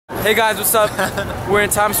Hey guys, what's up? We're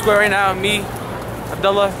in Times Square right now. Me,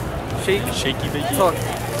 Abdullah, Shaky Biggie. Talk.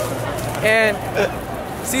 And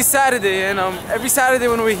see Saturday, and every Saturday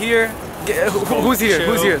when we're here, who's here?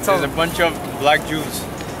 Who's here? There's a bunch of black Jews.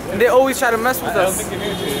 And they always try to mess with us.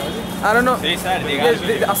 I don't know. They Saturday.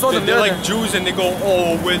 I saw them. They're like Jews, and they go,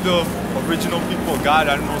 "Oh, we're the original people of God."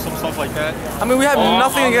 I don't know, some stuff like that. I mean, we have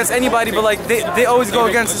nothing against anybody, but like they always go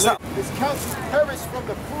against us. His counsel perished from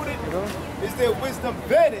the prudent, is their wisdom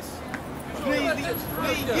vanished. Flee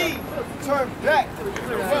ye, turn back,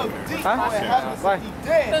 dwell deep, where happens to be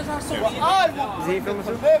dead. For I will bring the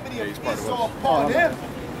calamity of Esau upon him.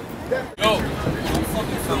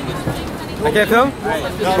 I can't film? No,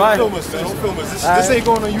 don't film us, don't film us. This ain't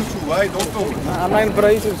going on YouTube, right? Don't film us. I'm not gonna put on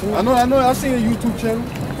YouTube. I know, I've seen a YouTube channel.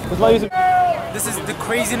 What's my YouTube? This is the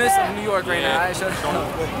craziness of New York right now. Alright, shut up.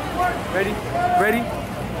 Ready? Ready?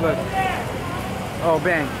 Look. Oh,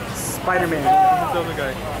 bang. Spider-Man. Film the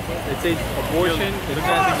guy. It says abortion. Look at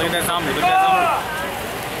that zombie. Look at that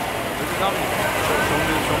zombie.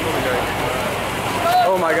 Show me the guy.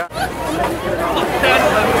 Oh my god.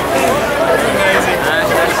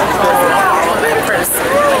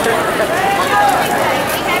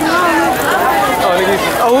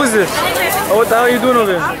 Oh, who's this? Oh, what the hell are you doing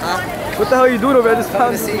over there? What the hell are you doing over there? I just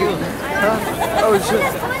found to see you. Huh? Oh shit.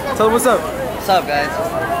 Tell them what's up. What's up, guys?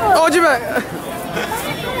 Oh, Jimmy.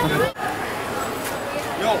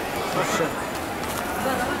 Yo. Oh shit.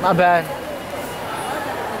 My bad.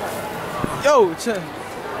 Yo, chill.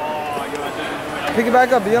 Pick it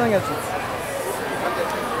back up, they're yelling at you.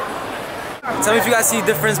 Tell me if you guys see a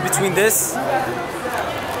difference between this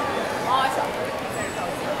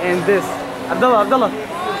and this. Abdullah,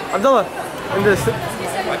 and this.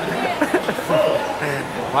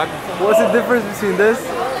 What? What's the difference between this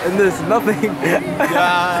and this? Nothing.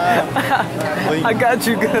 I got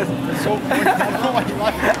you good.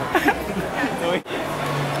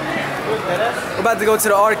 We're about to go to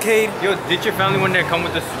the arcade. Yo, did your family one day come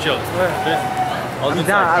with us to chill? Where? I'm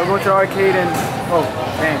down. I'll go to the arcade and... Oh,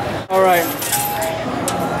 dang. Alright.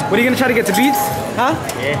 What are you gonna try to get? The beats? Huh?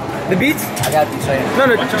 Yeah. The beats? I got these right.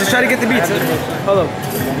 No, just try to get the beats. Hold up.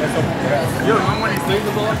 Yo, when he's playing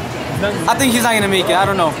the ball? I think he's not gonna make it. I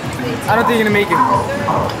don't know. I don't think he's gonna make it.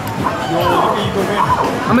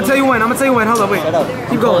 I'm gonna tell you when. Hold up, wait.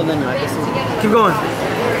 Keep going. Keep going.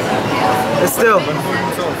 It's still.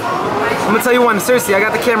 I'm gonna tell you when. Seriously, I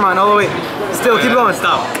got the camera on. Oh, wait. Still, keep going.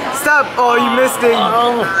 Stop. Oh, you missed it.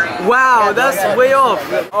 Wow, that's way off.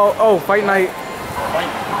 Oh, fight night.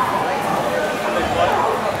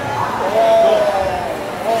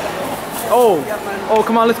 Oh,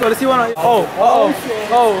 come on, let's go. Let's see one. Oh,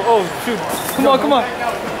 shoot.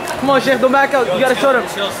 Come on, Chef, don't back out. You gotta show them.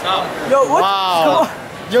 Yo, what? Wow. Come on.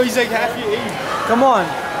 Yo, he's like half your age. Come on.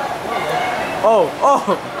 Oh,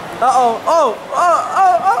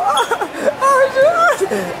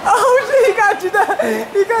 shit. He got you there.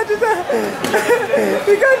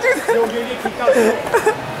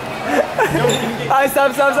 Alright,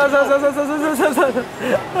 stop.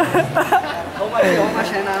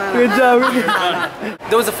 Good job.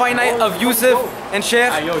 There was a fight night of Yusuf and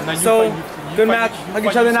Chef. So, good match. Hug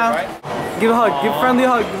each other now. Give a hug. Give a friendly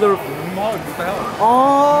hug.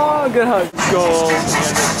 Oh, good hug. Let's go.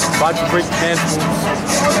 About to break dance moves.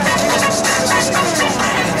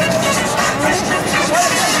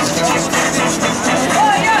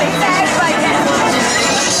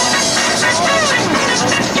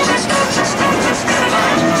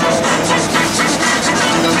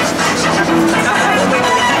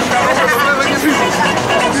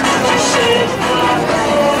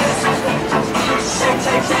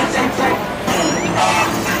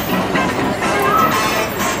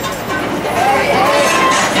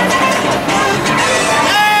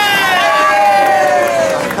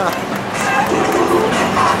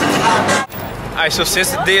 Alright, so since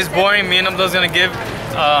the day is boring, me and Abdul's gonna give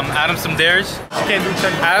Adam some dares.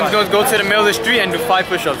 Adam's gonna go to the middle of the street and do 5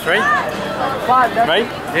 push-ups, right? 5, that's right?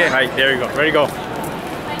 Yeah. Alright, there we go. Ready, go.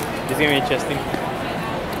 This is gonna be interesting.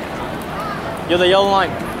 Yo, the yellow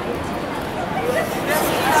line.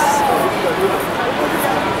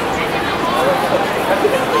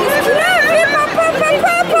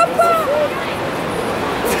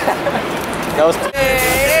 That was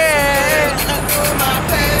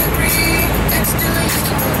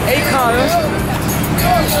Akon.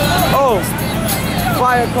 Oh,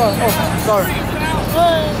 fire car. Oh, sorry.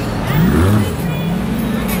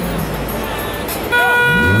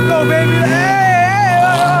 Go, baby. Hey,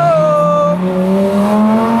 oh.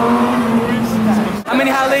 How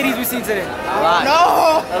many hot ladies we seen today? A lot.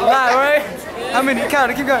 No! A lot, right? How many?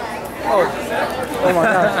 Count it. Keep going. Oh my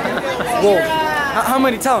God. Whoa. How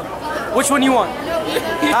many? Tell him. Which one you want?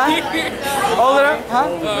 Huh? All of them? Huh?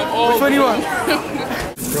 Which one you want?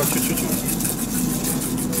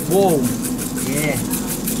 Whoa. Yeah.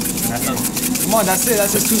 Come on, that's it.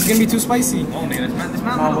 That's just it's gonna be too spicy. Oh, nigga, that's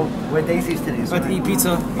not. We're Daisy's today. About to eat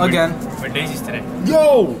pizza again. We're Daisy's today.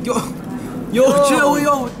 Yo, chill,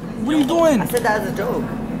 yo. What are you doing? I said that as a joke.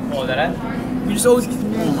 Oh, is that it? You just OD.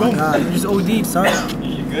 Oh my God, you just OD'd, son.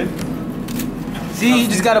 You good? See, you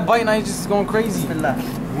just got a bite now. You're just going crazy.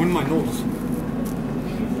 Win my nose.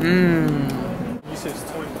 Yusuf's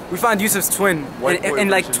twin. We found Yusuf's twin in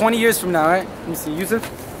like 20 years from now, right? Let me see, Yusuf.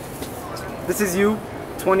 This is you,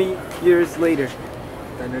 20 years later.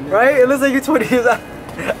 Right? It looks like you're 20 years out.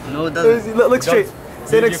 No, it doesn't. Look straight.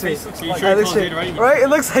 Say next to me. Look straight. Right? It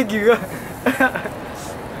looks like you.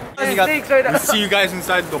 We see you guys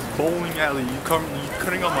inside the bowling alley. You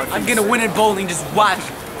cutting on my face. I'm gonna win at bowling. Just watch,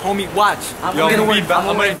 homie. Watch. I'm gonna win.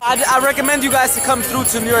 I recommend you guys to come through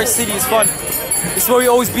to New York City. It's fun. It's where we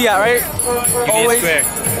always be at, right? Always.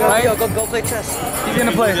 Right? Yo, go play chess. He's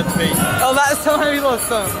gonna play. Oh, last time he lost,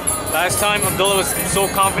 son. Last time Abdullah was so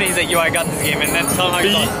confident, he's like, yo, I got this game, and then tell him how he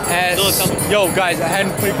lost. Yo, guys, I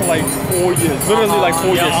hadn't played for like 4 years. Literally like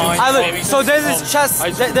 4 years. So there's this chess.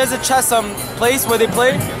 There's a chess place where they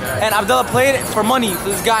play, and Abdullah played it for money for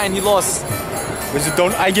this guy, and he lost. Was it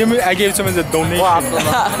I gave it to him as a donation. Wow,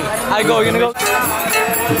 I go. You're gonna go.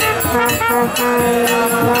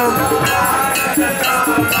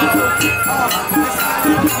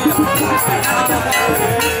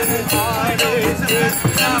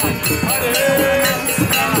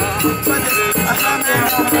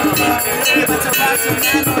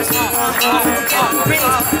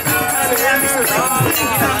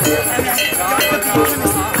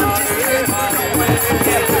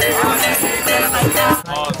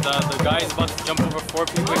 Oh, the guy is about to jump over 4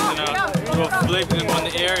 people. He's gonna do a flip and go in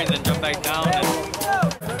the air and then jump back down. And...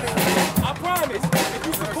 I promise, if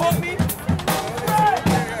you support me,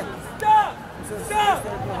 stop!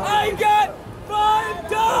 I got $5!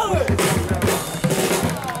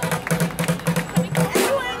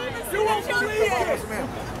 You won't believe it!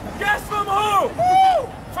 Guess from who?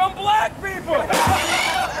 From black people!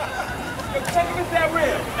 Yo, tell me, is that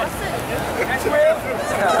real? That's real?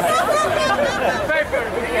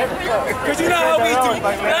 Because you know how we do.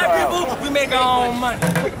 Black people, we make our own money.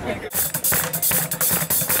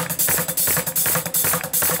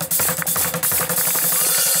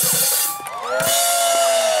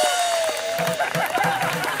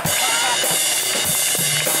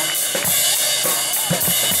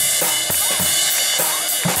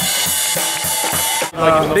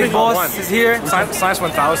 Big Boss is here. Science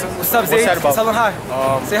 1000. What's up, Zay? What's that about? Tell him hi.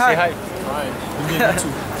 Say hi. Hi.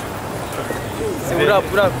 Say what up,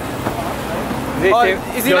 what up?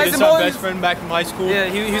 Is he Yo, nice this and is our bowling? best friend back in high school. Yeah,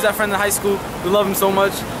 he was our friend in high school. We love him so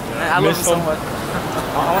much. I love him so much. I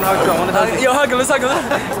want to hug you. Yo, hug him. Let's hug him.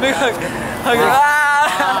 Big hug. Hug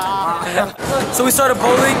him. So we started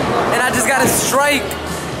bowling, and I just got a strike.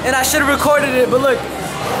 And I should have recorded it, but look.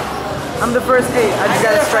 I'm the first eight. I just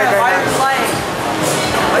got a strike right now.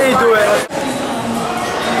 I didn't do it.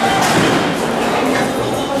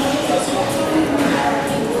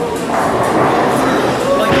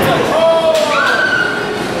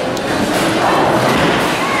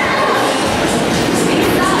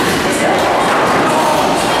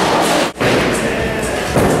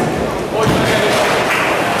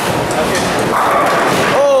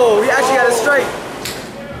 Oh, he actually got a strike.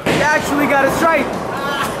 He actually got a strike.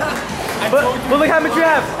 But look how much you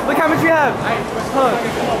have. Look how much you have. I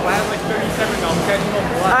have like 37 now. I'm catching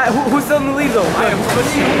up. Who's still in the lead though?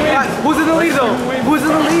 Who's in the lead though? Who's in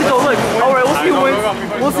the lead though? Look. Alright, we'll see who wins.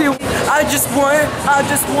 We'll see. I just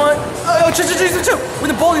won. Oh, chill. We're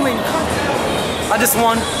in the bowling lane. I just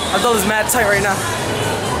won. Abdullah's mad tight right now.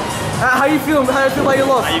 How you feel? How do you feel about your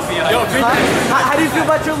loss? How you feel? How do you feel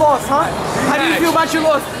about your loss, huh? How do you feel about your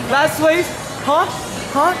loss? Last place? Huh?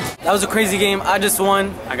 That was a crazy game. I just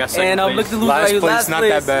won. I got second place. Look at the lose Last value. place, Last not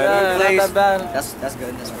place. that bad. Not that bad. That's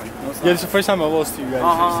good. That's right. No, Yeah, it's the first time I lost to you guys.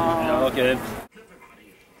 Yeah, okay.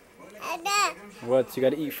 What? You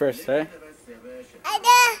gotta eat first, right?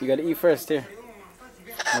 You gotta eat first, here.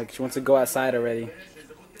 Look, she wants to go outside already.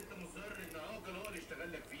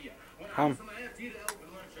 Ham.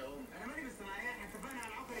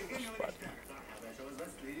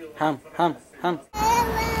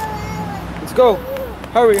 Let's go.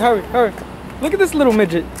 Hurry. Look at this little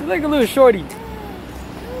midget. He's like a little shorty.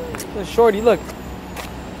 Little shorty, look.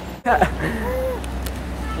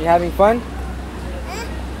 You having fun?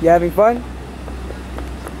 You having fun?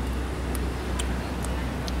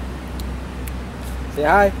 Say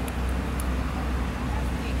hi.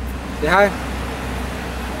 Say hi.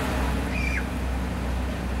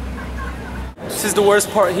 This is the worst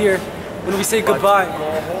part here, when we say goodbye.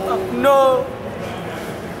 No!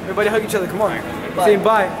 Everybody hug each other, come on. Say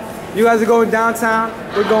bye. You guys are going downtown,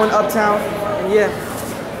 we're going uptown, and yeah.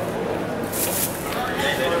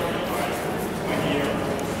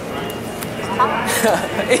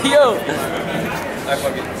 Hey, yo!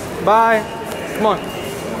 Bye. Come on.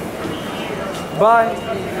 Bye.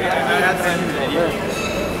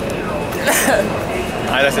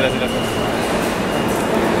 That's it.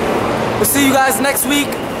 We'll see you guys next week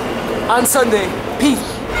on Sunday.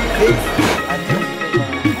 Peace.